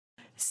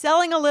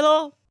Selling a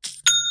little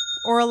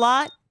or a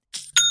lot?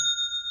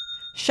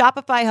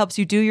 Shopify helps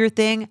you do your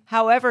thing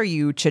however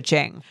you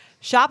cha-ching.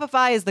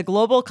 Shopify is the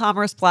global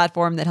commerce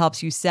platform that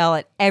helps you sell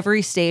at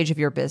every stage of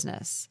your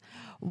business.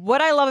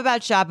 What I love about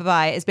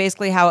Shopify is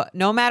basically how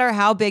no matter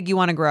how big you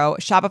want to grow,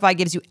 Shopify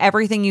gives you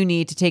everything you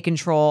need to take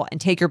control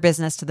and take your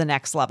business to the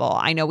next level.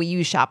 I know we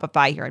use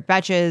Shopify here at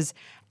Betches,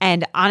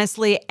 and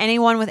honestly,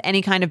 anyone with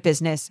any kind of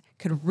business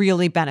could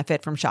really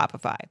benefit from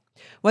Shopify.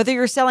 Whether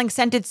you're selling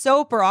scented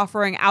soap or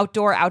offering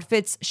outdoor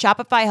outfits,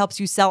 Shopify helps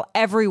you sell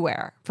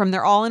everywhere, from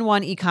their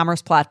all-in-one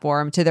e-commerce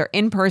platform to their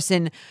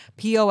in-person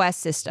POS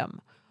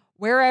system.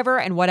 Wherever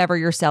and whatever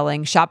you're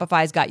selling,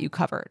 Shopify's got you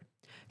covered.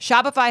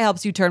 Shopify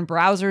helps you turn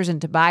browsers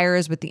into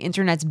buyers with the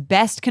internet's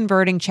best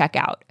converting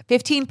checkout,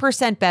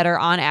 15% better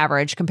on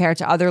average compared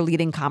to other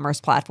leading commerce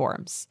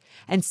platforms.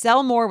 And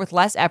sell more with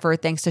less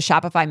effort thanks to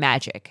Shopify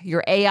Magic,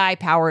 your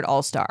AI-powered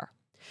all-star.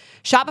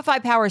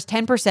 Shopify powers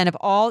 10% of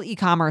all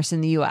e-commerce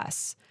in the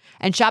US.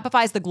 And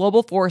Shopify is the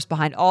global force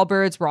behind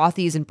Allbirds,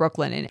 Rothy's, and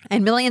Brooklinen,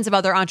 and millions of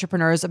other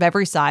entrepreneurs of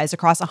every size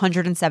across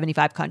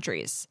 175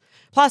 countries.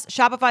 Plus,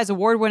 Shopify's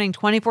award-winning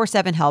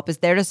 24/7 help is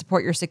there to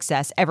support your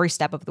success every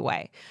step of the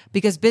way.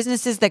 Because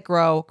businesses that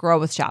grow, grow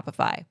with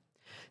Shopify.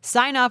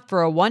 Sign up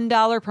for a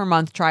 $1 per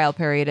month trial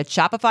period at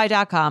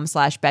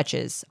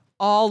shopify.com/betches,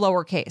 all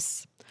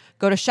lowercase.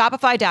 Go to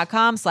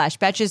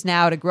shopify.com/betches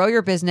now to grow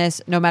your business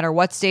no matter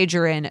what stage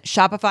you're in.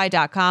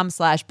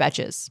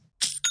 Shopify.com/betches.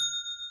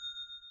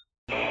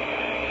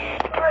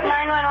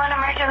 911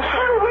 emergency.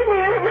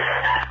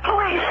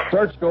 Police.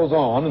 Search goes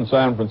on in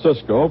San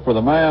Francisco for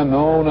the man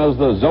known as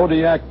the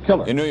Zodiac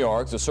Killer. In New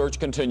York, the search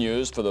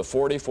continues for the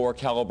 .44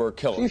 caliber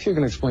killer. See if you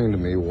can explain to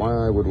me why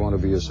I would want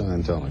to be a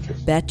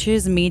Scientologist.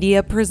 Betches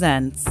Media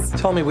presents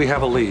Tell me we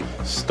have a lead.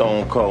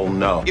 Stone cold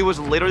no. It was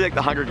literally like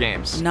the Hunger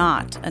Games.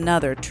 Not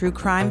another true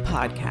crime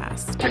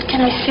podcast. What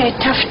can I say?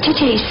 Tough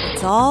titties.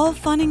 It's all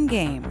fun and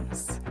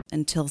games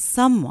until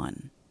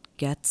someone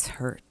gets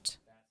hurt.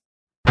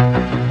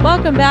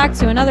 Welcome back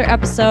to another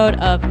episode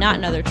of Not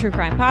Another True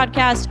Crime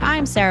Podcast.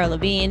 I'm Sarah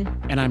Levine.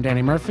 And I'm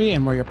Danny Murphy,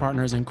 and we're your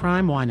partners in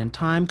crime, wine, and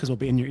time, because we'll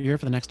be in your ear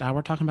for the next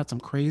hour talking about some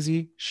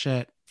crazy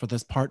shit for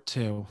this part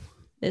two.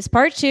 This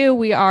part two,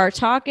 we are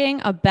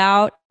talking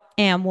about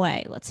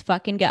Amway. Let's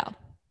fucking go.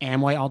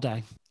 Amway all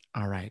day.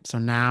 All right. So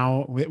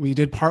now we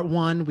did part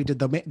one. We did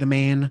the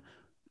main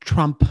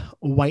Trump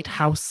White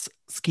House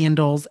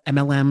scandals,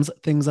 MLMs,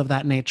 things of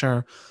that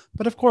nature.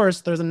 But of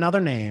course, there's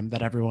another name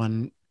that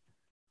everyone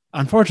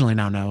unfortunately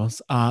now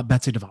knows,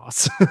 Betsy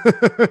DeVos.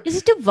 Is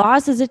it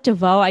DeVos? Is it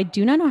DeVoe? I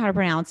do not know how to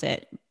pronounce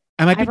it.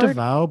 I might be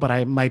DeVoe, but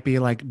I might be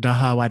like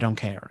DeHo. I don't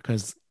care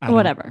because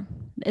whatever.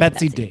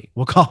 Betsy D.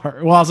 We'll call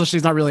her. Well, also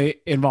she's not really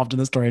involved in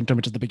the story until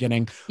much at the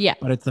beginning. Yeah,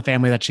 but it's the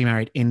family that she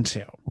married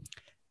into,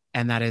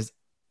 and that is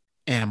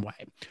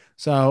Amway.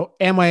 So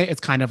Amway, it's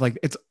kind of like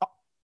it's.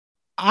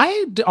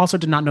 Also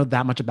did not know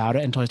that much about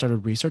it until I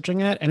started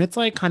researching it, and it's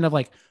like kind of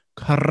like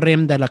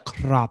creme de la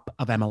crop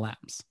of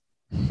MLMs.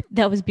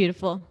 That was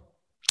beautiful.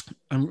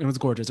 It was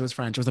gorgeous. It was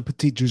French. It was a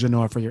petit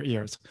déjeuner for your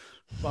ears.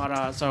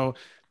 But so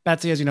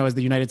Betsy, as you know, is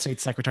the United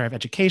States Secretary of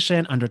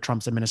Education under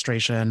Trump's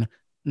administration,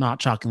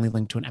 not shockingly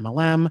linked to an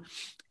MLM.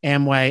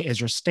 Amway is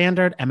your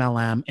standard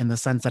MLM in the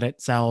sense that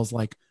it sells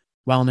like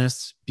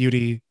wellness,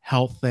 beauty,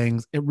 health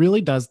things. It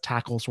really does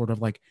tackle sort of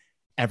like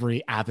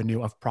every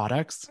avenue of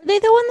products. Are they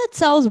the one that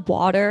sells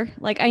water?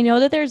 Like, I know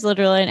that there's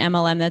literally an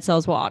MLM that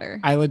sells water.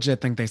 I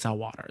legit think they sell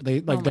water. They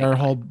like their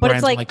whole brand. But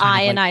it's like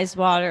ionized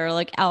water or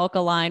like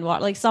alkaline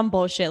water, like some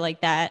bullshit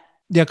like that.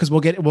 Yeah, because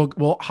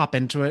we'll hop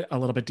into it a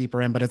little bit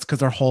deeper in, but it's because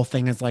their whole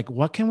thing is like,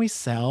 what can we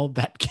sell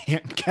that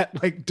can't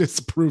get like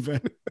disproven?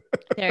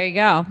 There you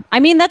go. I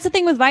mean, that's the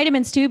thing with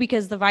vitamins too,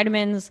 because the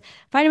vitamins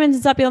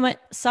and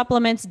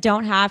supplements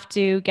don't have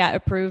to get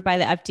approved by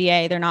the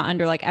FDA. They're not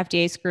under like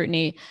FDA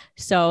scrutiny.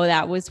 So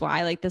that was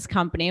why like this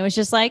company was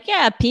just like,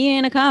 yeah, pee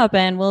in a cup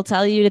and we'll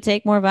tell you to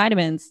take more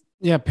vitamins.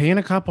 Yeah, pee in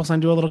a cup. We'll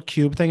send you a little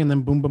cube thing, and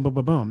then boom, boom, boom,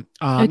 boom, boom.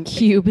 A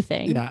cube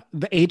thing. Yeah,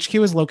 the HQ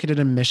is located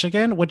in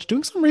Michigan, which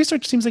doing some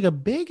research seems like a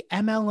big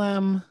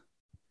MLM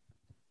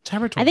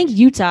territory. I think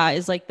Utah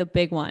is like the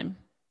big one.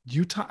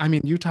 Utah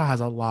has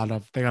they got a lot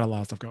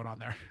of stuff going on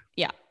there.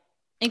 Yeah,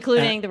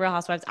 including the Real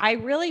Housewives. I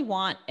really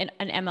want an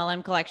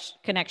MLM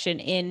connection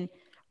in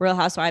Real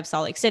Housewives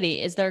Salt Lake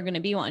City. Is there going to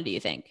be one? Do you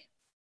think?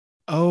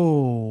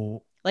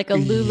 Oh, like a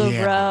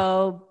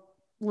LuLaRoe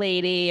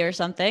lady or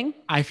something.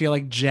 I feel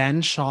like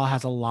Jen Shaw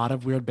has a lot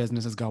of weird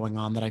businesses going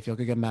on that I feel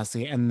could get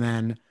messy, and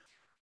then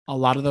a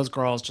lot of those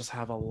girls just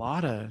have I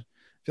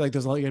feel like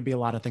there's going to be a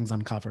lot of things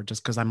uncovered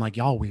just because I'm like,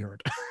 y'all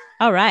weird.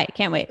 All right,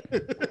 can't wait.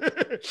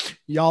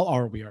 Y'all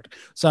are weird.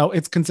 So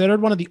it's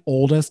considered one of the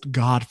oldest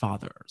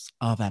godfathers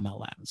of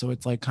MLM. So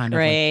it's like kind of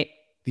like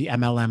the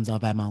MLMs of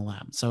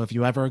MLM. So if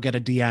you ever get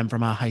a DM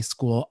from a high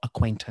school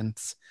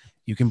acquaintance,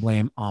 you can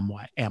blame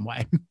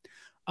Amway.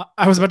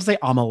 I was about to say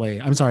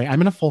Amelie. I'm sorry. I'm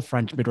in a full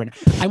French mood right now.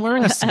 I'm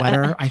wearing a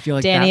sweater. I feel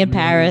like Danny in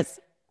Paris.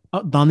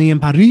 Danny in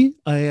Paris.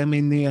 I am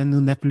in the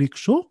Netflix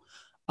show.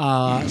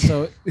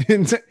 So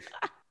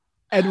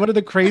And one of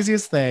the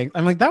craziest things,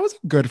 I'm like, that was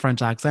a good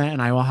French accent,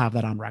 and I will have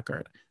that on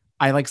record.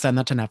 I like send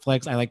that to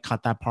Netflix. I like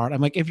cut that part.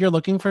 I'm like, if you're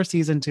looking for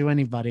season 2,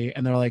 anybody,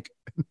 and they're like,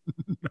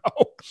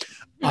 no.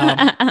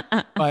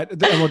 But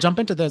and we'll jump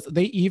into this.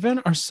 They even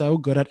are so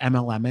good at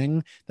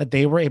MLMing that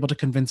they were able to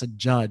convince a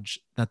judge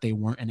that they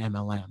weren't an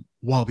MLM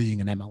while being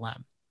an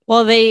MLM.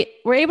 Well, they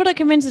were able to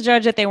convince the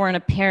judge that they weren't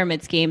a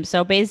pyramid scheme.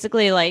 So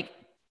basically, like,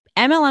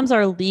 MLMs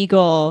are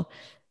legal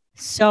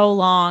so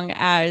long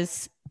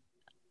as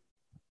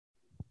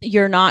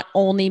you're not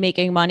only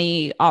making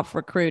money off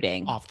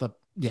recruiting.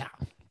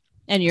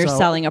 And you're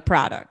selling a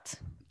product.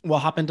 We'll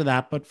hop into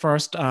that. But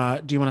first,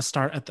 do you want to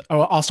start at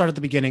I'll start at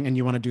the beginning, and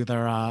you want to do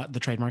the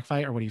trademark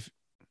fight, or what do you?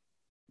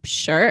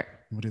 Sure.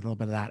 We'll do a little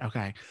bit of that.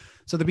 Okay.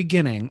 So the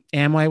beginning,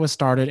 Amway was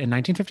started in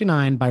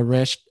 1959 by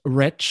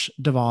Rich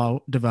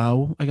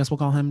DeVoe, I guess we'll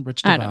call him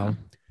Rich DeVoe.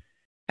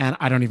 And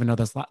I don't even know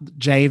this.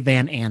 Jay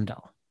Van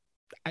Andel.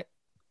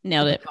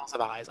 Nailed it.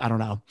 I don't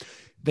know.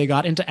 They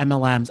got into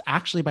MLMs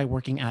actually by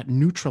working at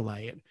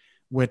Nutrilite,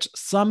 which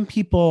some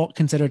people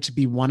consider to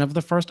be one of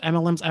the first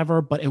MLMs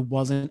ever, but it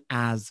wasn't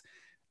as,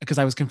 because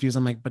I was confused.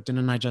 I'm like, but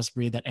didn't I just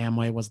read that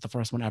Amway was the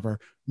first one ever?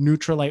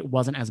 Nutrilite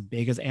wasn't as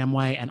big as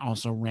Amway and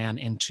also ran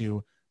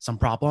into some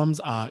problems.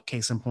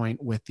 Case in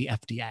point with the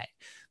FDA.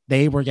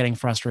 They were getting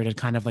frustrated,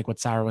 kind of like what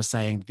Sarah was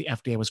saying. The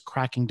FDA was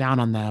cracking down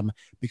on them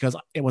because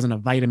it wasn't a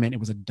vitamin, it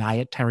was a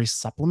dietary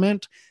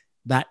supplement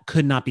that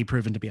could not be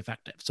proven to be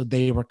effective. So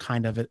they were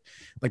kind of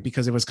like,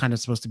 because it was kind of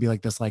supposed to be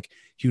like this like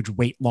huge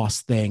weight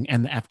loss thing.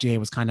 And the FDA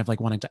was kind of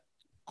like wanting to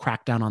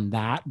crack down on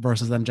that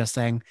versus them just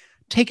saying,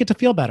 take it to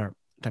feel better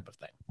type of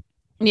thing.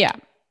 Yeah.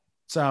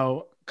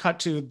 So cut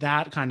to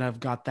that kind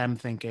of got them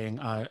thinking,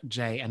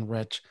 Jay and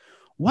Rich,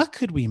 what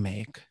could we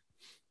make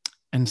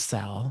and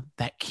sell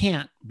that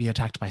can't be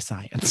attacked by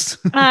science?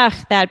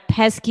 That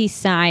pesky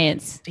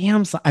science.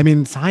 Damn. I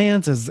mean,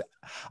 science is,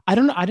 I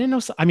don't know. I didn't know.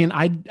 I mean,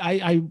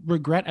 I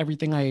regret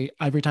everything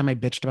every time I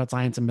bitched about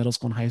science in middle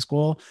school and high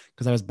school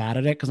because I was bad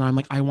at it. Because I'm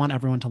like, I want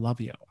everyone to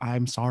love you.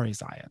 I'm sorry,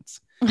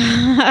 science.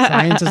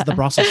 Science is the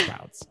Brussels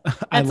sprouts.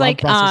 That's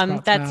like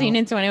that scene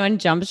in 21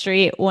 Jump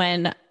Street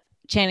when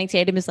Channing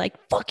Tatum is like,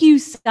 fuck you,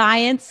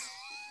 science.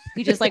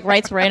 He just like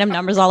writes random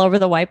numbers all over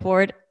the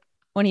whiteboard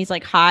when he's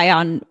like high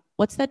on,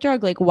 what's that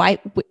drug? Like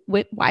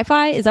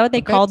Wi-Fi? Is that what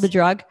they called the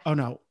drug? Oh,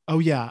 no. Oh,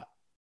 yeah.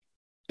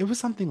 It was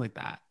something like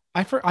that.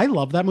 I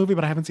love that movie,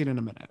 but I haven't seen it in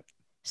a minute.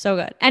 So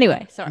good.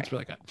 Anyway, sorry. It's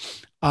really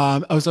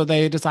good. So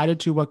they decided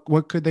to,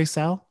 what could they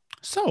sell?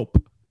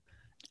 Soap.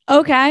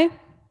 Okay.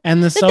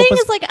 And the thing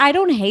is like, I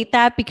don't hate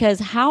that because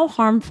how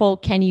harmful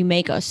can you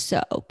make a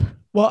soap?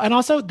 Well, and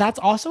also that's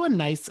also a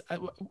nice,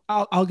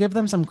 I'll give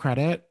them some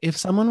credit. If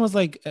someone was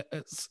like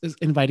is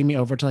inviting me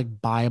over to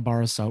like buy a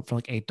bar of soap for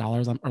like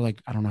 $8 or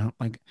like, I don't know,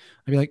 like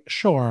I'd be like,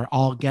 sure,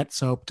 I'll get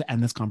soap to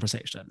end this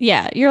conversation.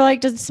 Yeah. You're like,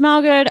 does it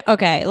smell good?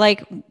 Okay.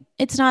 Like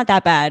it's not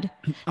that bad.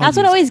 That's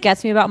what always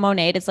gets me about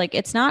Monade. It's like,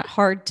 it's not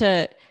hard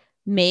to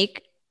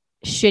make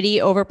shitty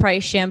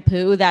overpriced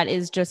shampoo that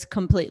is just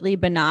completely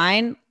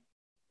benign.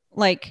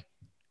 Like,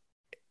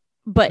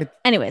 but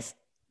anyways.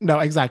 No,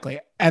 exactly.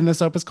 And the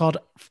soap is called,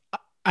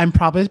 I'm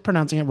probably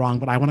pronouncing it wrong,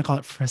 but I want to call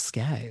it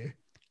Frisky.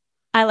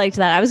 I liked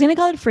that. I was going to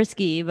call it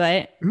Frisky,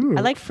 but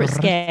I like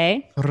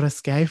Frisky.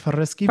 Frisky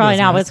Probably business.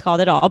 not what it's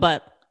called at all,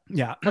 but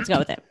yeah, let's go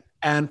with it.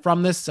 And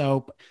from this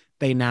soap,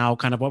 they now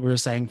kind of what we were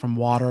saying, from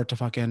water to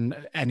fucking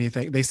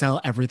anything. They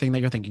sell everything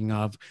that you're thinking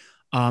of.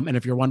 And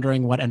if you're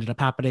wondering what ended up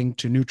happening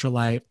to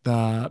Nutrilite,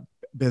 the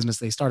business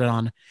they started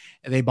on,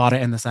 they bought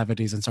it in the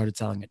 70s and started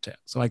selling it too.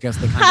 So I guess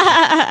they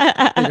kind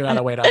of figured out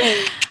a way to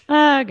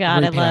oh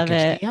god, I love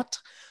it.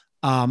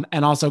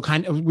 And also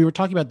we were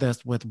talking about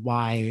this with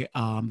why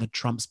the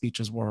Trump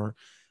speeches were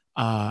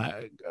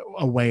a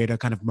way to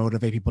kind of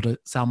motivate people to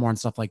sell more and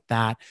stuff like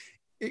that,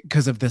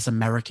 because of this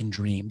American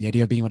dream, the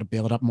idea of being able to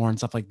build up more and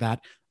stuff like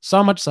that.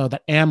 So much so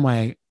that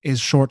Amway is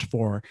short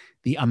for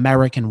the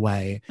American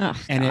way.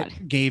 And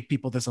it gave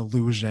people this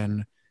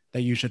illusion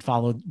that you should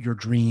follow your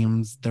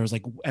dreams. There's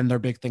like, and their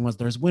big thing was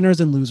there's winners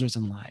and losers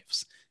in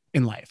life.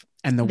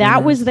 And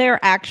that was their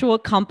actual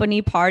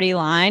company party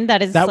line.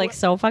 That is like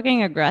so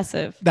fucking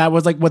aggressive. That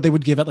was like what they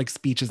would give at like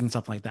speeches and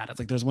stuff like that. It's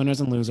like there's winners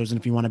and losers. And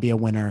if you want to be a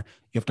winner,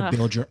 you have to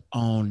build your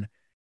own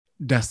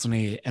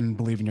destiny and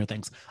believe in your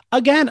things.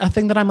 Again, a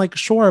thing that I'm like,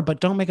 sure,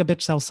 but don't make a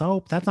bitch sell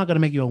soap. That's not going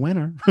to make you a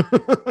winner.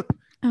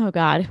 Oh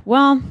God.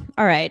 Well,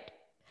 all right.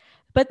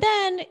 But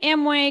then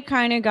Amway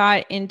kind of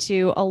got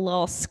into a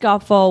little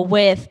scuffle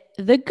with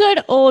the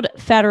good old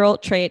Federal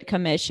Trade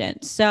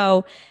Commission.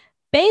 So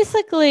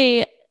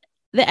basically,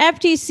 the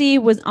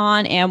FTC was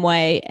on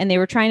Amway and they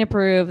were trying to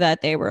prove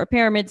that they were a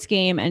pyramid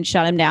scheme and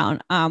shut him down.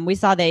 We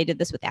saw they did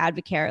this with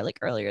Advocare like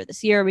earlier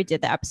this year. We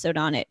did the episode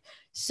on it.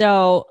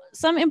 So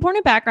some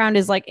important background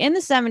is like in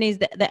the 70s,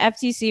 the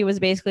FTC was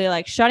basically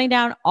like shutting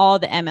down all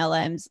the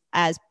MLMs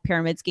as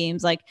pyramid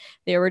schemes. Like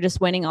they were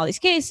just winning all these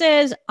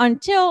cases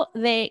until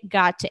they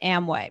got to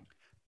Amway.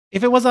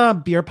 If it was a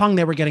beer pong,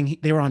 they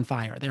were on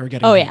fire. They were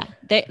getting heat.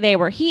 Yeah. They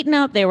were heating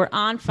up. They were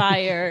on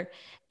fire.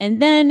 And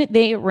then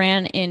they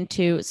ran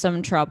into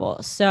some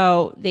trouble.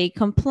 So the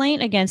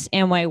complaint against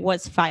Amway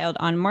was filed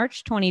on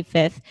March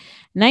 25th,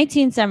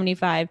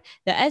 1975.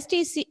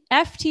 The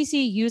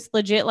FTC used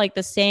legit like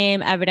the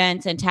same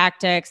evidence and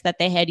tactics that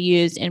they had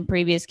used in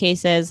previous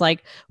cases,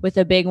 like with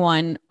the big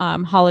one,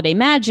 Holiday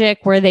Magic,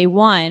 where they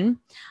won.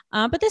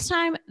 But this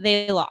time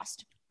they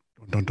lost.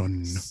 Dun,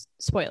 dun.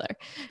 Spoiler.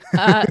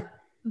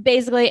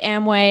 Basically,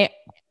 Amway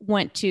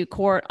went to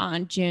court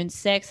on June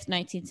 6th,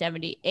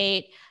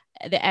 1978.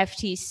 The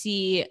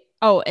FTC.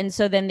 And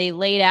so then they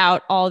laid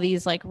out all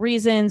these like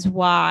reasons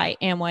why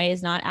Amway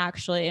is not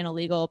actually an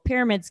illegal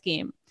pyramid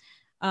scheme.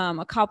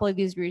 A couple of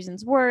these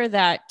reasons were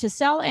that to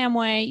sell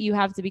Amway, you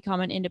have to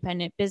become an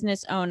independent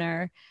business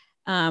owner,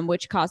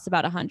 which costs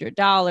about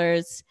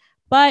 $100.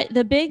 But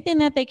the big thing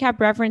that they kept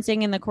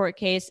referencing in the court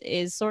case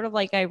is sort of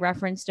like I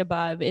referenced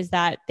above, is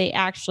that they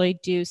actually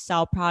do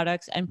sell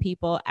products and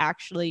people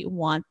actually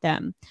want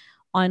them.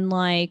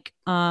 Unlike,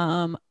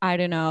 I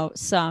don't know,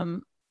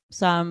 some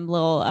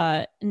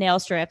little nail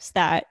strips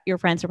that your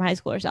friends from high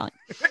school are selling.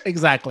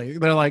 Exactly.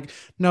 They're like,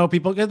 no,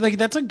 people like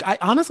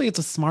honestly, it's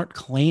a smart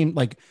claim,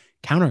 like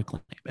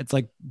counterclaim. It's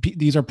like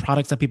these are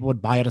products that people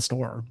would buy at a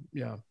store.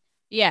 Yeah.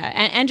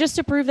 Yeah. And just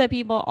to prove that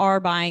people are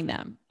buying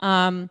them.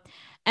 And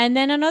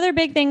then another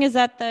big thing is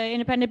that the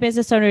independent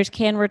business owners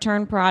can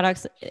return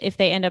products if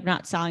they end up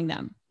not selling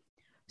them.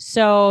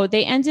 So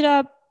they ended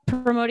up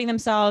promoting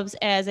themselves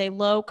as a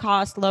low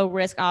cost, low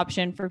risk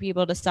option for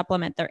people to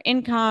supplement their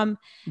income.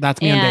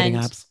 That's me on dating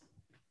apps.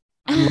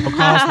 Low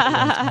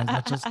cost.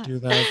 Let's just do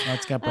this.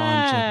 Let's get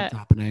brunch. What's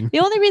happening? The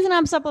only reason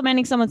I'm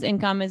supplementing someone's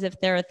income is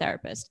if they're a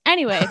therapist.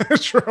 Anyway.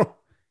 True.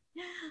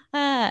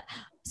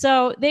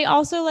 So they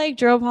also like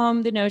drove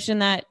home the notion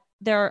that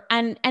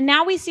and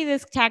now we see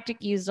this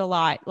tactic used a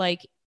lot,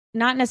 like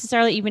not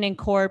necessarily even in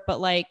court, but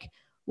like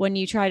when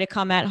you try to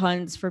come at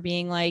Huns for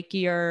being like,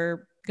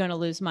 you're going to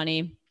lose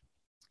money,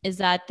 is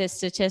that this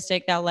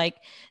statistic that like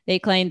they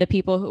claim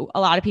a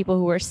lot of people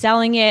who were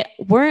selling it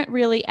weren't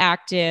really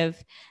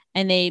active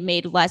and they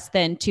made less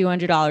than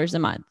 $200 a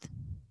month.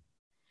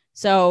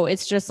 So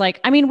it's just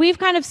like, I mean, we've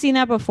kind of seen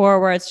that before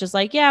where it's just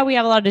like, yeah, we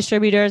have a lot of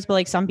distributors, but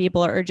like some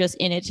people are just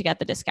in it to get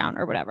the discount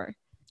or whatever.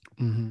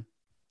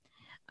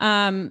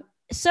 Mm-hmm.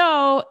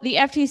 So the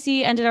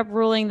FTC ended up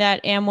ruling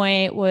that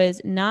Amway was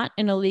not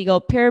an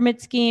illegal pyramid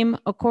scheme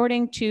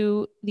according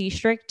to the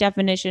strict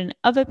definition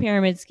of a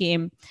pyramid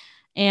scheme.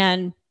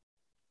 And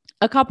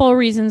a couple of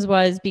reasons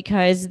was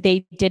because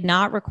they did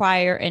not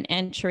require an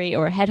entry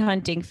or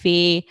headhunting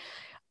fee.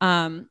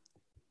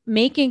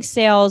 Making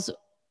sales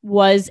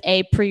was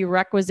a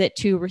prerequisite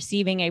to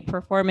receiving a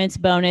performance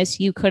bonus.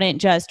 You couldn't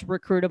just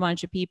recruit a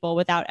bunch of people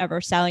without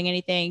ever selling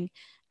anything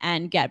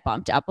and get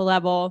bumped up a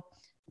level.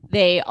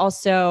 They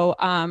also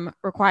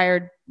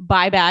required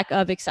buyback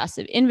of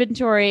excessive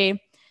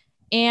inventory,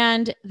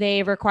 and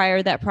they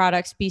required that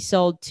products be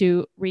sold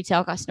to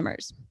retail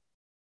customers.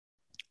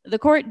 The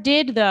court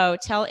did, though,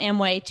 tell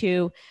Amway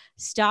to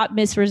stop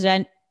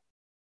misrepresenting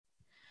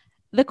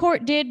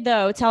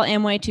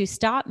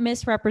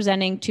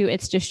to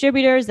its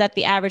distributors that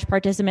the average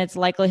participant's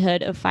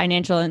likelihood of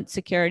financial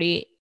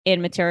insecurity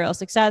in material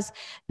success.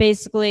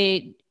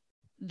 Basically,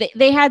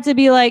 they had to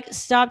be like,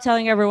 stop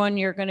telling everyone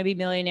you're going to be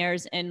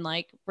millionaires and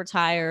like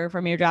retire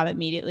from your job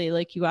immediately.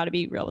 Like you got to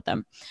be real with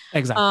them.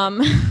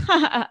 Exactly.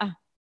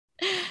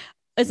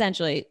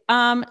 Essentially.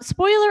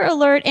 Spoiler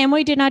alert,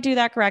 Amway did not do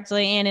that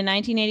correctly. And in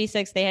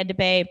 1986, they had to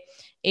pay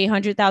a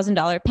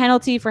 $100,000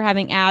 penalty for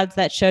having ads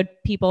that showed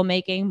people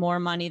making more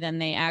money than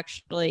they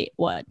actually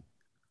would.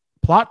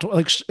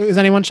 Is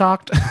anyone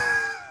shocked?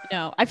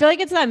 No, I feel like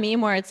it's that meme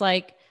where it's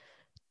like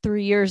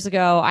 3 years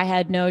ago, I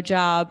had no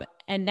job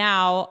and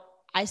now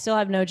I still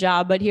have no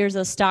job, but here's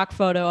a stock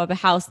photo of a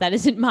house that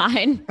isn't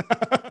mine.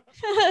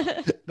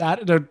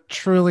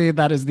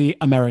 That is the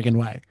American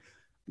way.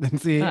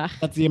 That's the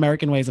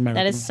American way is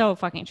American. That is so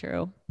fucking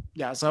true.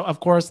 Yeah. So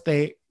of course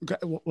they,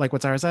 like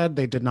what Sarah said,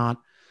 they did not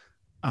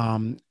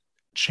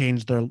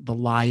change the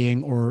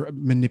lying or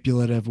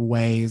manipulative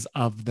ways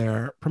of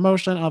their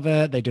promotion of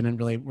it. They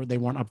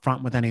weren't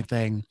upfront with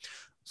anything.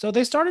 So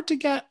they started to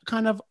get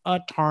kind of a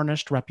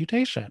tarnished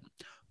reputation,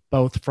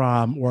 both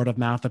from word of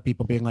mouth of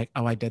people being like,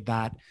 oh, I did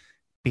that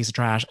piece of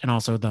trash. And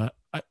also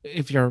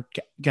if you're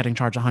getting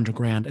charged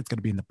 $100,000, it's going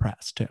to be in the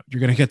press too. You're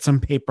going to get some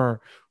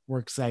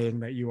paperwork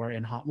saying that you are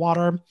in hot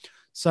water.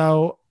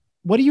 So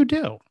what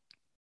do?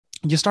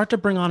 You start to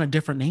bring on a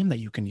different name that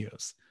you can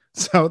use.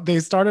 So they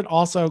started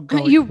also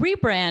going. You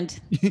rebrand.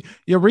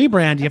 You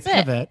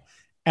pivot,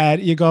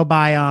 and you go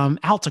by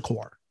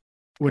Alticore,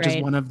 which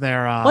is one of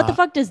their. What the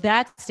fuck does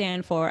that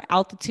stand for?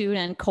 Altitude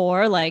and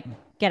core, like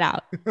get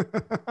out.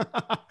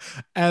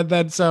 And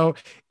then so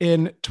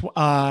in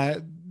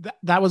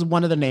that was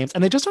one of the names,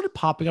 and they just started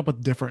popping up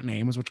with different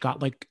names, which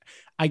got like,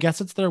 I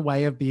guess it's their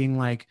way of being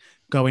like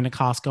going to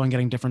Costco and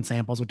getting different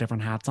samples with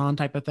different hats on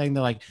type of thing.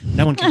 They're like,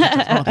 no one can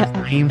just all these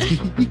names.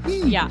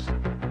 Yeah.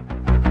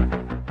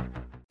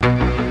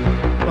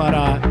 But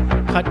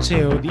cut cut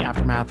to the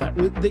aftermath.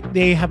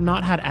 They have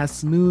not had as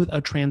smooth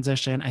a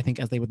transition, I think,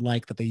 as they would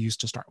like that they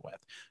used to start with.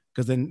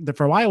 Because then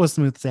for a while it was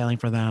smooth sailing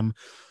for them.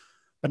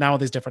 But now all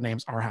these different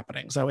names are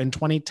happening. So in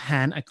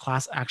 2010, a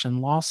class action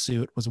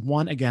lawsuit was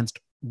won against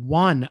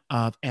one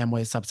of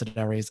Amway's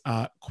subsidiaries,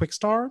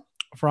 Quickstar,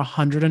 for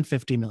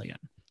 $150 million.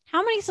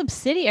 How many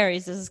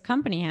subsidiaries does this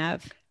company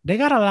have? They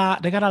got a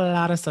lot. They got a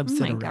lot of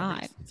subsidiaries. Oh my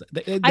God.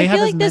 They I have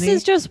feel like this many...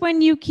 is just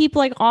when you keep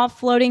like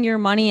offloading your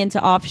money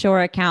into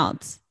offshore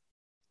accounts.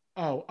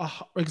 Oh,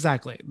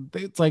 exactly.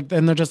 It's like,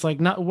 then they're just like,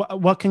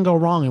 what can go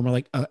wrong? And we're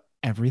like,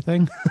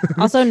 everything.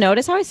 Also,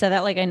 notice how I said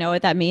that like I know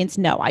what that means.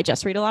 No, I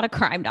just read a lot of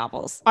crime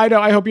novels. I know.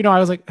 I hope you know. I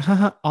was like,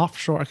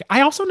 offshore. Okay.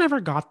 I also never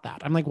got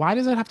that. I'm like, why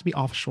does it have to be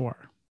offshore?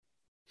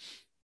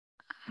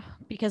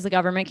 Because the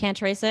government can't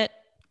trace it.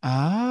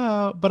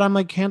 Oh, but I'm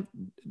like,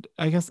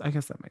 I guess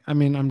that makes, I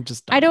mean, I'm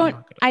just, I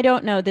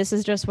don't know. This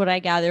is just what I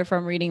gather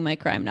from reading my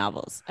crime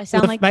novels. I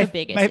sound like the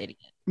biggest idiot.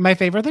 My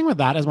favorite thing with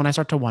that is when I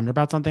start to wonder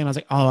about something, I was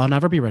like, oh, I'll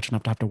never be rich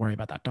enough to have to worry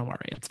about that. Don't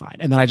worry. It's fine.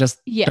 And then I just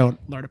don't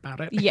learn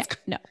about it. Yeah,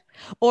 no.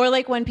 Or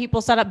like when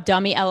people set up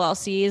dummy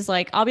LLCs,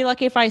 like I'll be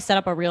lucky if I set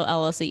up a real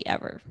LLC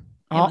ever.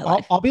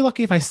 I'll be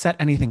lucky if I set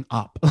anything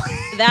up.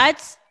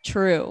 That's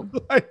true.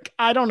 Like,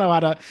 I don't know how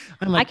to,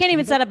 I can't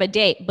even set up a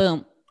date.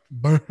 Boom.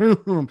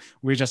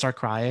 We just start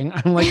crying.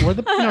 I'm like, where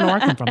the Pinot Noir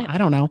come from? I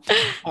don't know.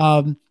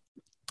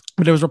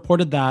 But it was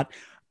reported that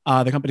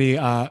the company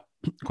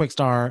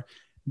Quickstar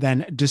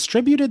then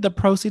distributed the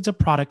proceeds of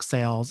product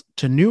sales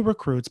to new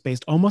recruits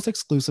based almost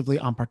exclusively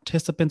on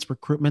participants'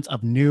 recruitments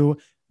of new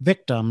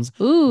victims.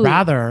 Ooh.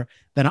 Rather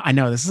than, I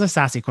know this is a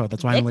sassy quote,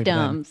 that's why I'm leaving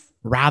it.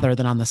 Rather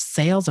than on the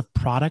sales of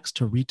products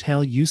to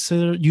retail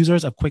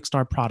users of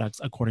Quickstar products,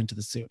 according to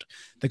the suit.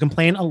 The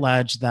complaint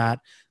alleged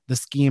that the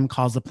scheme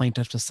caused the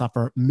plaintiff to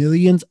suffer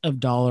millions of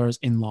dollars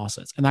in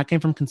losses, and that came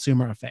from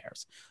Consumer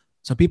Affairs.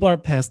 So people are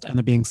pissed and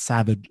they're being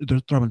savage. They're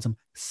throwing some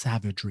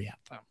savagery at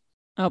them.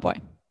 Oh boy.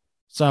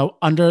 So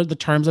under the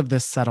terms of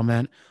this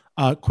settlement,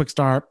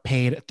 Quickstar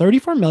paid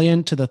 $34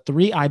 million to the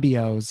 3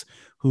 IBOs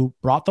who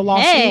brought the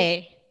lawsuit.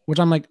 Hey, which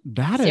I'm like,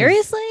 that is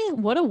seriously?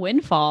 What a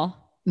windfall.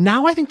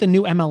 Now I think the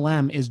new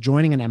MLM is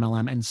joining an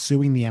MLM and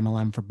suing the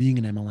MLM for being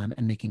an MLM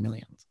and making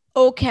millions.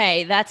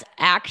 Okay, that's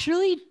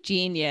actually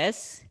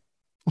genius.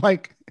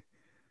 Like,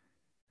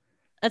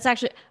 that's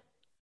actually,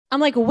 I'm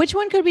like, which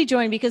one could we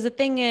join? Because the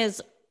thing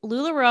is,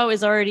 LuLaRoe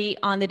is already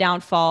on the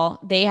downfall.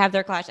 They have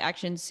their class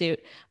action suit.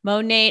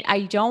 Monat,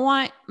 I don't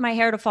want my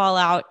hair to fall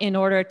out in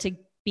order to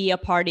be a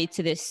party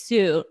to this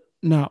suit.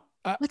 No.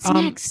 What's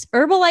next?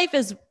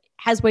 Herbalife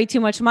has way too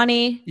much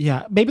money.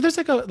 Yeah, maybe there's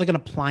like an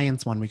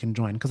appliance one we can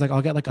join, because like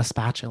I'll get like a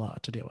spatula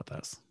to deal with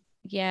this.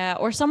 Yeah,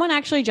 or someone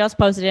actually just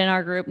posted in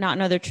our group, not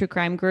another true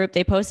crime group.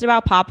 They posted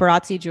about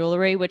Paparazzi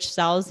Jewelry, which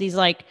sells these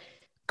like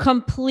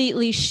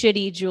completely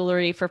shitty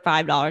jewelry for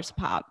 $5 a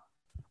pop.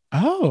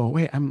 Oh,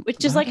 wait.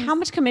 Which is like, how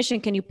much commission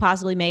can you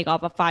possibly make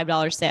off a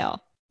 $5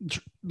 sale?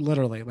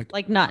 Literally.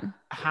 Like none.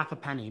 Half a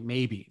penny,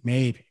 maybe.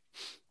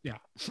 Yeah.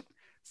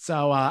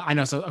 So I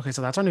know. So, okay.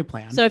 So that's our new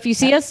plan. So if you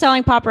see us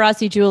selling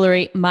paparazzi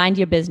jewelry, mind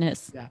your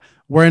business. Yeah.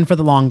 We're in for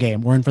the long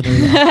game. And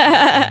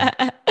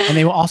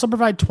they will also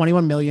provide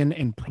 $21 million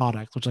in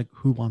products, which like,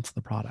 who wants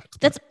the products?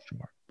 That's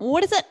sure.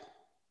 What is it?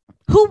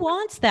 Who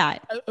wants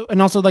that?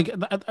 And also like,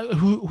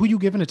 who you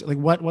giving it to? Like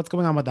what's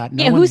going on with that?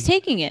 No who's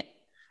taking it?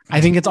 I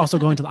think it's also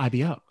going to the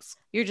IBOs.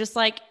 You're just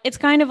like, it's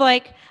kind of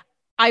like,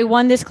 I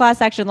won this class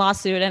action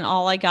lawsuit and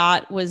all I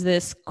got was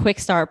this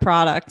Quickstar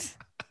product.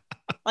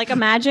 Like,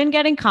 imagine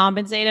getting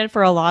compensated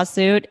for a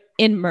lawsuit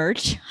in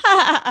merch.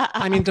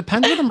 I mean,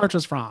 depends where the merch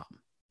is from.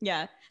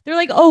 Yeah. They're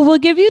like, oh, we'll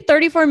give you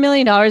 $34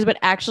 million, but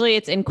actually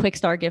it's in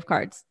Quickstar gift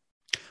cards.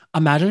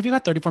 Imagine if you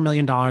got $34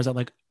 million at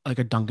like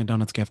a Dunkin'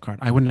 Donuts gift card.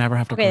 I would never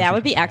have to. Okay, that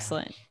would be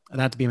excellent.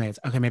 That'd be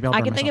amazing. Okay, maybe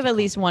I can think of at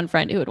least one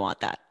friend who would want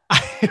that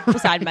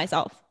beside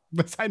myself.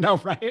 I know,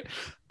 right?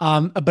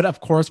 But of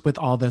course, with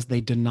all this,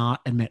 they did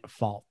not admit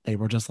fault. They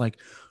were just like,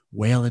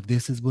 well, if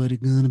this is what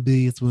it's going to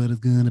be, it's what it's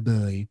going to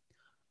be.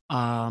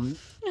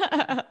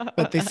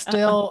 But they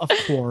still, of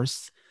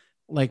course,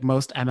 like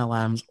most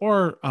MLMs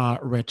or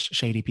rich,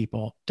 shady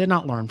people, did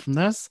not learn from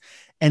this.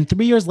 And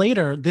 3 years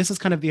later, this is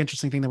kind of the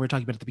interesting thing that we were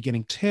talking about at the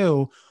beginning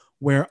too,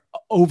 where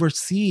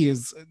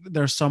overseas,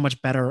 they're so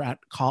much better at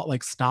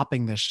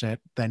stopping this shit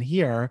than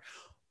here,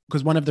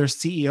 because one of their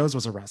CEOs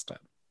was arrested.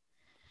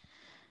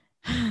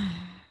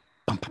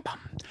 That's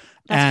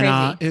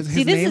crazy.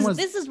 See,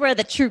 this is where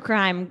the true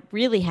crime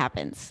really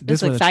happens.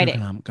 This is exciting. The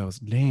true crime goes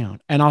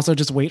down. And also,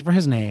 just wait for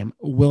his name,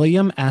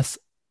 William S.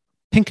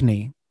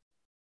 Pinkney.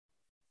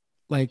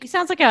 Like, he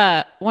sounds like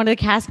one of the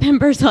cast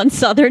members on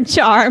Southern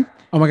Charm.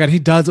 Oh my god, he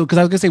does. Because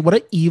I was gonna say, what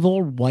an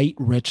evil white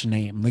rich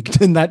name.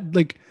 Like, in that,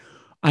 like,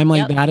 I'm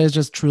like, that is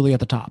just truly at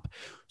the top.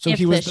 So if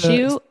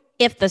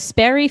if the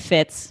Sperry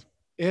fits.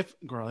 If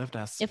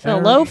the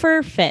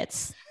loafer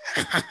fits.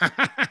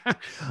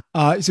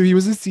 So he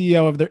was the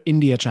CEO of their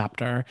India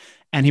chapter,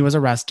 and he was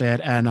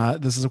arrested. And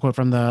this is a quote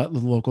from the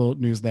local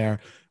news there.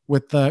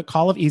 With the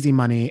call of easy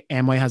money,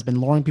 Amway has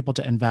been luring people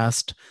to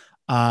invest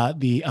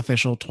The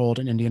official told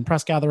an Indian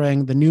press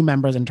gathering. The new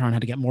members in turn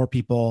had to get more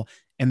people,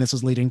 and this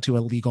was leading to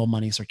illegal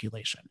money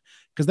circulation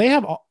because they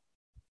have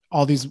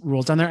all these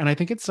rules down there. And I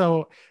think it's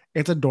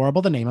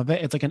adorable, the name of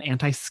it. It's like an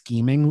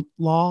anti-scheming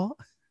law.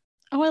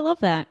 Oh, I love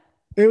that.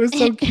 It was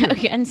so cute.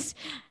 Against,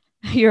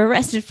 you're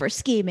arrested for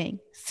scheming.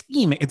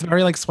 Scheming. It's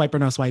very like swipe or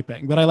no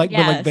swiping, but I like,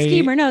 yeah, but like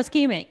scheme or no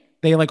scheming.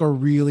 They like are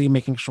really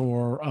making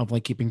sure of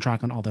like keeping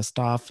track on all this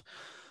stuff.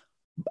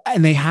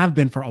 And they have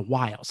been for a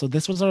while. So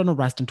this was an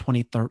arrest in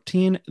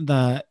 2013.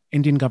 The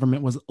Indian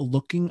government was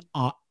looking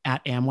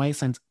at Amway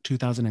since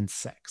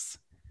 2006.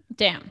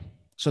 Damn.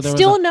 So there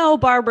still was no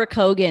Barbara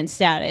Kogan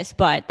status,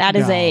 but that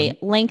is a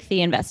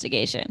lengthy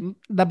investigation.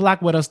 The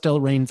Black Widow still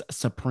reigns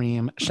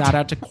supreme. Shout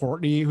out to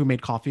Courtney, who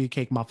made coffee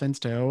cake muffins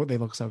too. They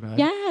look so good.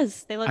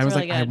 Yes, they look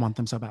really good. I want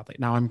them so badly.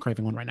 Now I'm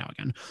craving one right now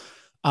again.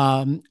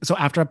 So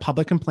after a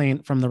public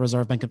complaint from the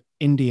Reserve Bank of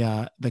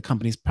India, the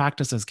company's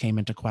practices came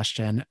into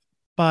question.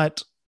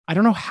 But I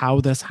don't know how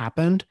this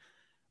happened.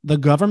 The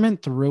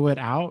government threw it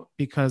out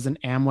because an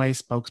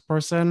Amway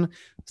spokesperson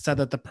said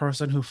that the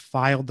person who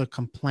filed the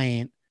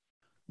complaint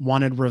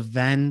wanted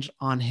revenge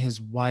on his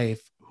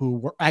wife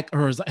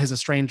or his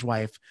estranged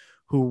wife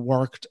who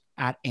worked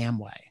at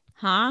Amway.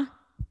 Huh?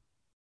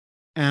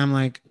 And I'm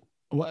like,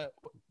 what?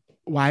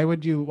 Why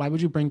would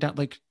you bring down,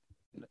 like,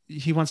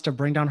 he wants to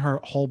bring down her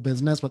whole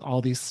business with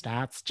all these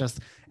stats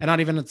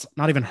it's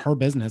not even her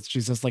business.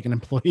 She's just like an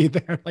employee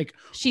there. Like,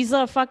 she's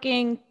a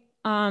fucking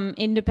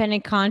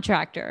independent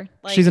contractor.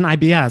 Like, she's an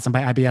IBS. And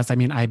by IBS, I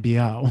mean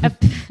IBO.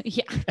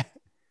 Yeah.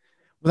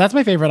 Well, that's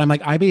my favorite. I'm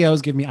like,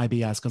 IBOs give me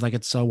IBS because I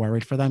get so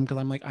worried for them because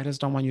I'm like, I just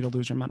don't want you to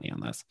lose your money on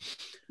this.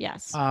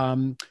 Yes.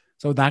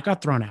 So that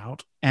got thrown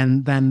out.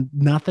 And then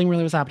nothing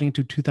really was happening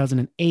until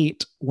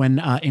 2008 when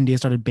India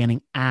started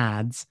banning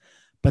ads.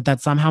 But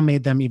that somehow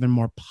made them even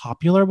more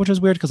popular, which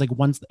is weird because like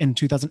once in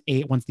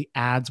 2008, once the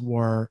ads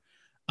were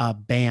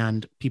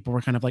banned, people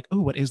were kind of like, oh,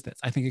 what is this?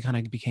 I think it kind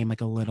of became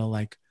like a little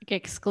like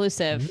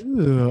exclusive.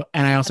 Ooh.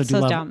 And I also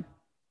love dumb.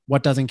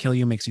 What doesn't kill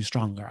you makes you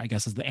stronger, I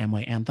guess is the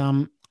Amway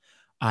anthem.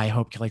 I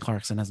hope Kelly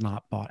Clarkson has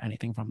not bought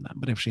anything from them,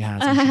 but if she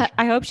has,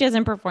 I hope she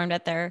hasn't performed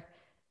at their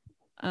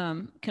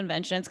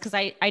conventions because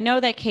I know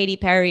that Katy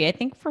Perry, I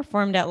think,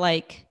 performed at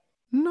like,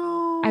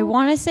 no, I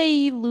want to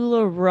say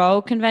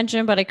LuLaRoe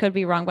convention, but I could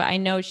be wrong. But I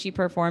know she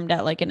performed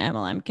at like an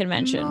MLM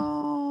convention.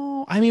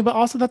 No. I mean, but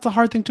also that's a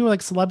hard thing too. Like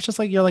celebs, just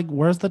like you're like,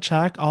 where's the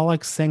check? I'll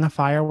like sing a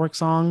fireworks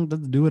song.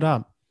 Let's do it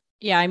up.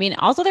 Yeah, I mean,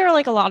 also there are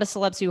like a lot of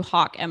celebs who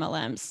hawk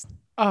MLMs.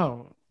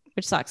 Oh,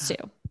 which sucks too.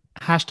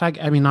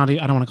 Hashtag, I mean, I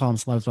don't want to call them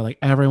celebs, but like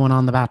everyone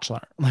on The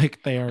Bachelor,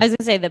 like they are. I was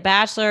gonna say The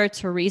Bachelor,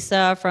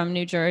 Teresa from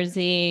New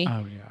Jersey.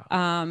 Oh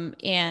yeah.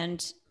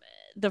 And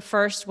the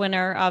first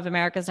winner of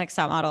America's Next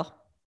Top Model.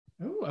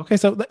 Ooh, okay,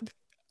 so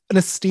an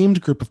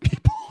esteemed group of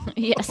people.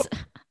 Yes,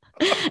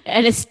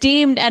 an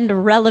esteemed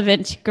and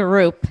relevant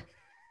group.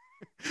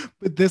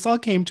 But this all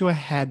came to a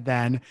head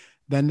then.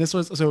 Then this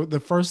was, so the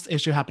first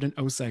issue happened in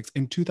 2006.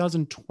 In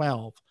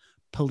 2012,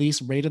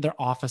 police raided their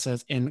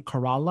offices in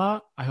Kerala.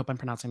 I hope I'm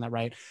pronouncing that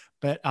right.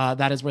 But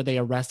that is where they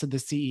arrested the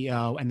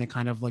CEO and they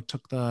kind of like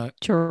took the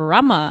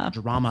drama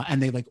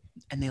and they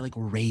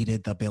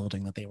raided the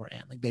building that they were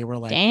in. Like they were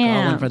like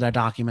going for their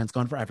documents,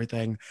 going for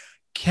everything.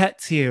 Ket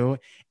to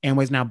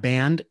Amway's now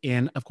banned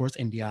in, of course,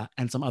 India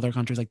and some other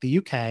countries like the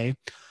UK.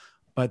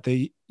 But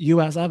the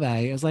US of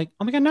A is like,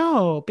 oh my God,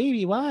 no,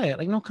 baby, what?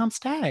 Like, no, come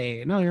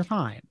stay. No, you're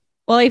fine.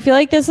 Well, I feel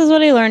like this is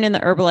what I learned in the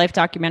Herbalife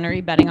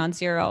documentary, Betting on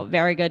Zero.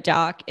 Very good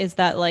doc. Is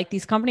that like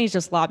these companies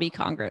just lobby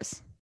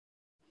Congress?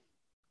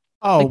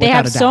 Oh, like they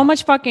have so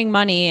much fucking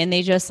money and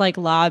they just like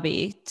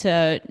lobby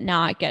to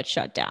not get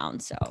shut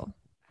down. So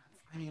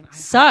I mean,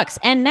 sucks.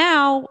 And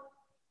now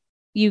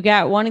you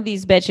got one of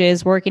these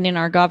bitches working in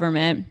our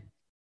government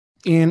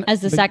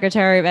as the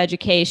Secretary of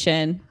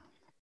Education.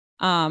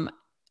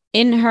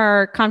 In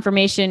her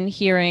confirmation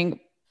hearing,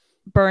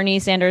 Bernie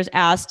Sanders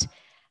asked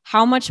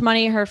how much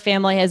money her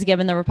family has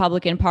given the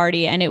Republican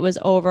Party, and it was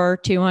over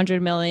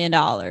 $200 million.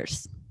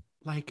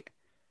 Like,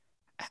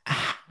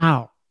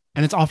 how?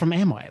 And it's all from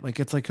Amway. Like,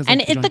 it's like,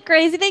 the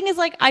crazy thing is,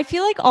 like, I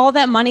feel like all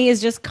that money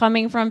is just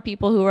coming from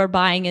people who are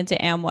buying into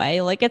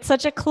Amway. Like, it's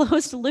such a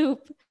closed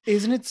loop.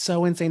 Isn't it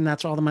so insane?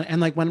 That's all the money. And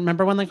like,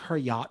 remember when like her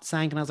yacht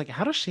sank, and I was like,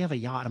 how does she have a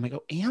yacht? I'm like,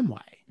 oh, Amway.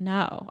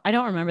 No, I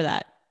don't remember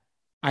that.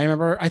 I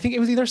remember, I think it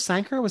was either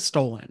sank or it was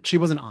stolen. She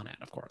wasn't on it,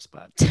 of course,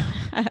 but.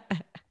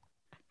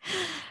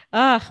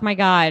 Oh my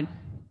God.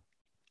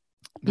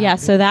 Yeah.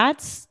 So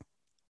that's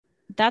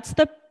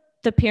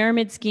the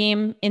pyramid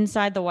scheme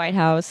inside the White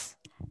House.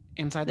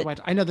 Inside the White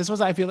House. I know this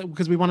was, I feel like,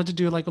 because we wanted to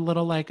do like a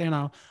little, like, you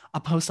know, a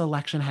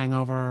post-election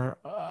hangover,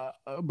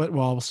 but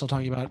well, we're still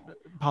talking about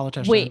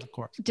politicians, Wait, of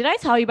course. Did I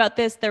tell you about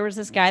this? There was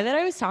this guy that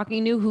I was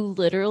talking to who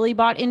literally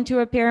bought into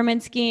a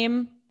pyramid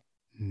scheme.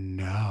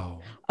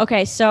 No.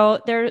 Okay,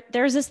 so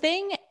there's this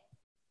thing.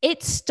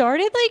 It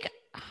started like,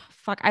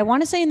 I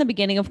want to say in the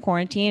beginning of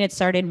quarantine, it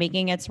started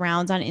making its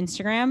rounds on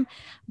Instagram,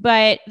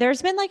 but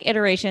there's been like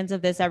iterations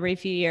of this every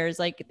few years.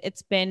 Like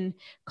it's been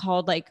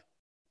called like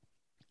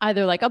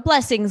either like a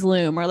blessings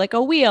loom or like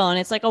a wheel. And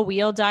it's like a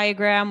wheel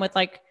diagram with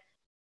like,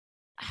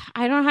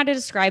 I don't know how to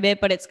describe it,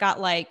 but it's got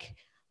like,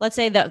 let's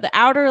say the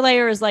outer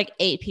layer is like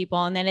 8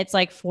 people, and then it's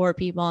like 4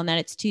 people, and then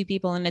it's 2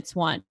 people, and it's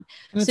 1.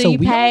 And so you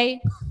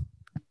pay,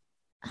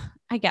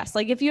 I guess,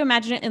 like if you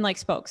imagine it in like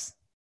spokes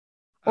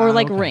or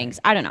like rings,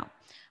 I don't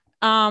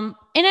know.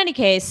 In any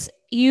case,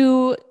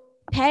 you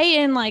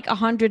pay in like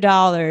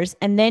 $100,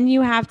 and then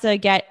you have to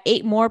get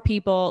 8 more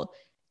people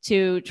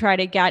to try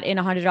to get in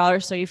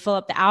 $100. So you fill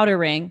up the outer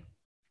ring,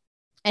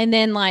 and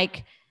then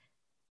like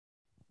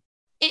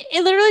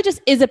it literally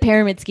just is a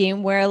pyramid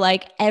scheme where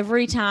like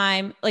every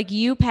time like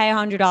you pay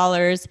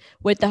 $100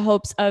 with the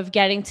hopes of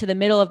getting to the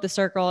middle of the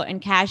circle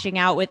and cashing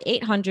out with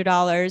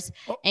 $800.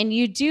 And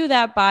you do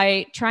that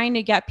by trying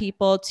to get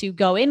people to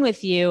go in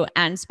with you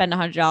and spend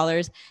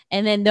 $100.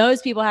 And then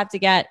those people have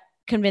to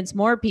convince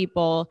more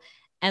people.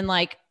 And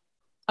like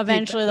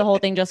eventually the whole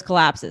thing just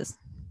collapses.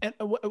 And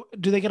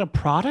do they get a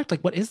product? Like,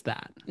 what is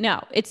that?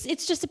 No, it's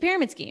just a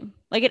pyramid scheme.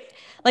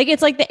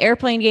 It's like the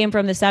airplane game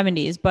from the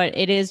 70s, but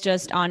it is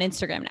just on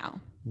Instagram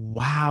now.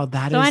 Wow,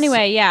 So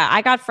anyway, yeah,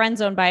 I got friend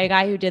zoned by a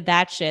guy who did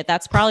that shit.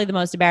 That's probably the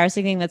most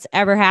embarrassing thing that's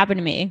ever happened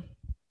to me.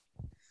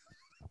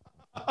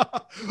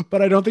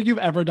 But I don't think you've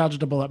ever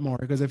dodged a bullet more,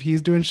 because if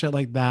he's doing shit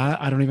like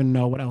that, I don't even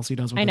know what else he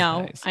does with his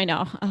face. I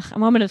know. Ugh, a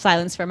moment of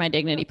silence for my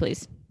dignity,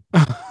 please.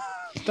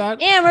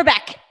 And we're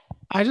back.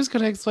 I just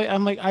couldn't explain.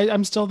 I'm like,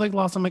 I'm still like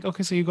lost. I'm like,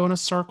 okay, so you go in a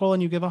circle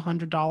and you give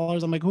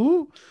 $100. I'm like,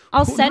 who?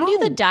 I'll send you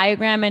the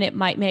diagram and it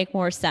might make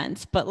more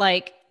sense, but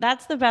like,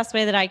 that's the best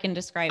way that I can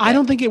describe it. I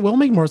don't think it will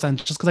make more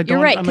sense just because I don't.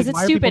 You're right, because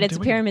it's stupid. It's a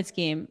pyramid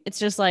scheme. It's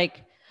just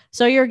like,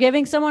 so you're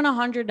giving someone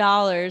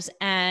 $100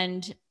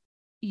 and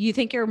you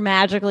think you're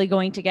magically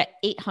going to get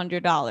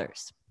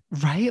 $800.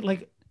 Right?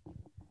 Like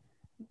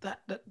that.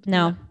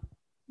 No.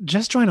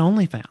 Just join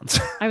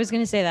OnlyFans. I was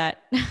going to say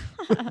that.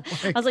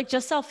 I was like,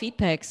 just sell feet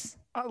pics.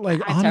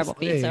 Like, I have terrible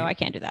feet, so I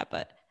can't do that.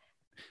 But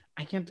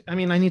I can't. I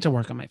mean, I need to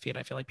work on my feet,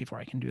 I feel like, before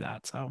I can do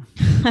that. So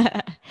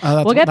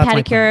we'll get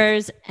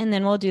pedicures, and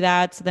then we'll do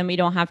that. So then we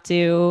don't have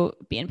to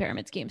be in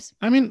pyramid schemes.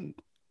 I mean,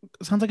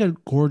 it sounds like a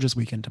gorgeous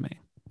weekend to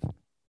me.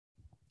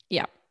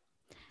 Yeah,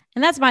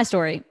 and that's my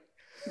story.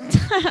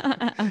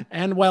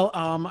 And well,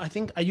 I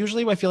think I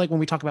feel like when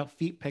we talk about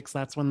feet pics,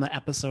 that's when the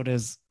episode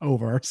is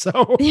over.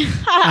 So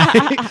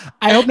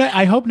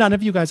I hope none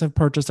of you guys have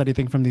purchased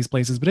anything from these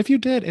places, but if you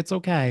did, it's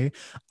okay.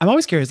 I'm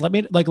always curious.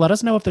 Let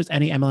us know if there's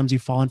any MLMs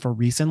you've fallen for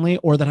recently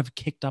or that have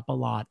kicked up a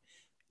lot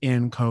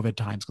in COVID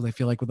times, because I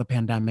feel like with the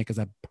pandemic is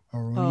a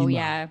oh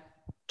yeah.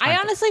 I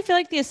honestly feel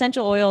like the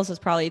essential oils is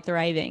probably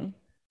thriving.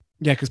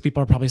 Yeah, because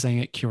people are probably saying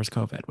it cures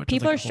COVID. Which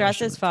people is are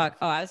stressed as fuck.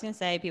 Oh, I was gonna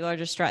say people are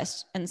just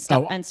stressed and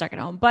stuck at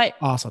home, but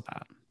also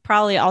that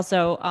probably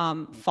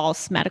also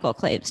false medical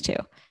claims too.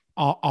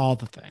 All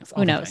the things.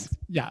 Who knows?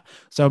 Yeah.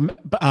 So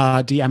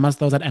DM us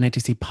those at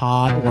NATC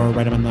Pod or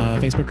write them in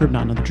the Facebook group,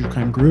 not in the True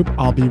Crime group.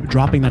 I'll be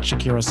dropping that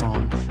Shakira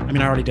song. I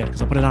mean, I already did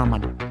because I put it on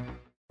Monday.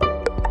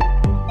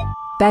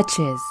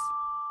 Betches.